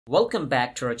Welcome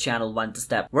back to our channel One to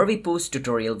Step, where we post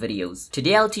tutorial videos.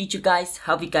 Today I'll teach you guys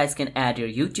how you guys can add your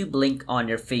YouTube link on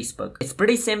your Facebook. It's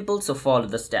pretty simple, so follow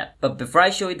the step. But before I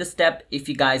show you the step, if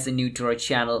you guys are new to our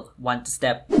channel One to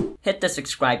Step, hit the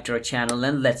subscribe to our channel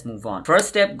and let's move on. First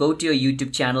step, go to your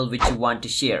YouTube channel which you want to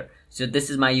share. So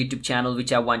this is my YouTube channel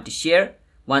which I want to share.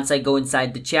 Once I go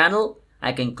inside the channel,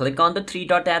 I can click on the three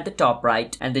dot at the top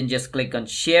right and then just click on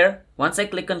share. Once I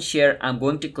click on share, I'm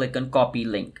going to click on copy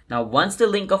link. Now once the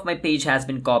link of my page has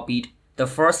been copied, the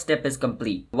first step is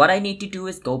complete. What I need to do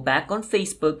is go back on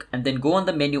Facebook and then go on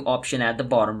the menu option at the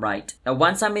bottom right. Now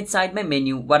once I'm inside my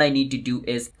menu, what I need to do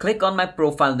is click on my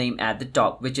profile name at the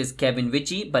top, which is Kevin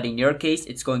Witchy, but in your case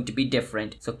it's going to be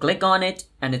different. So click on it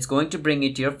and it's going to bring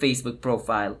it to your Facebook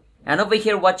profile. And over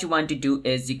here what you want to do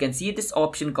is you can see this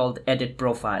option called edit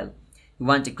profile. You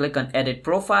want to click on edit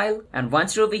profile, and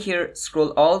once you're over here,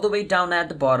 scroll all the way down at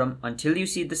the bottom until you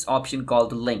see this option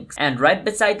called links. And right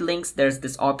beside links, there's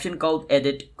this option called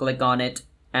edit. Click on it.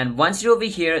 And once you're over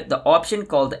here, the option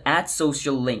called add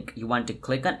social link. You want to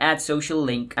click on add social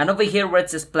link. And over here where it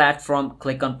says platform,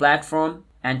 click on platform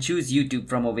and choose YouTube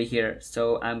from over here.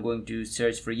 So I'm going to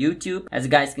search for YouTube. As you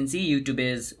guys can see, YouTube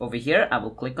is over here. I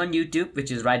will click on YouTube, which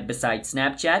is right beside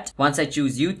Snapchat. Once I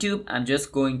choose YouTube, I'm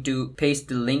just going to paste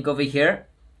the link over here.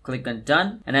 Click on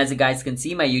done. And as you guys can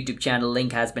see, my YouTube channel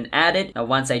link has been added. Now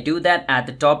once I do that, at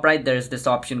the top right, there's this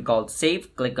option called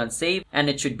save. Click on save and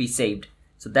it should be saved.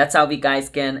 So that's how we guys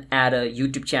can add a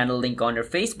YouTube channel link on your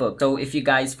Facebook. So if you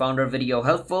guys found our video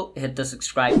helpful, hit the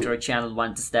subscribe to our channel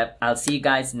One to Step. I'll see you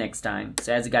guys next time.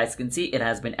 So as you guys can see, it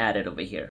has been added over here.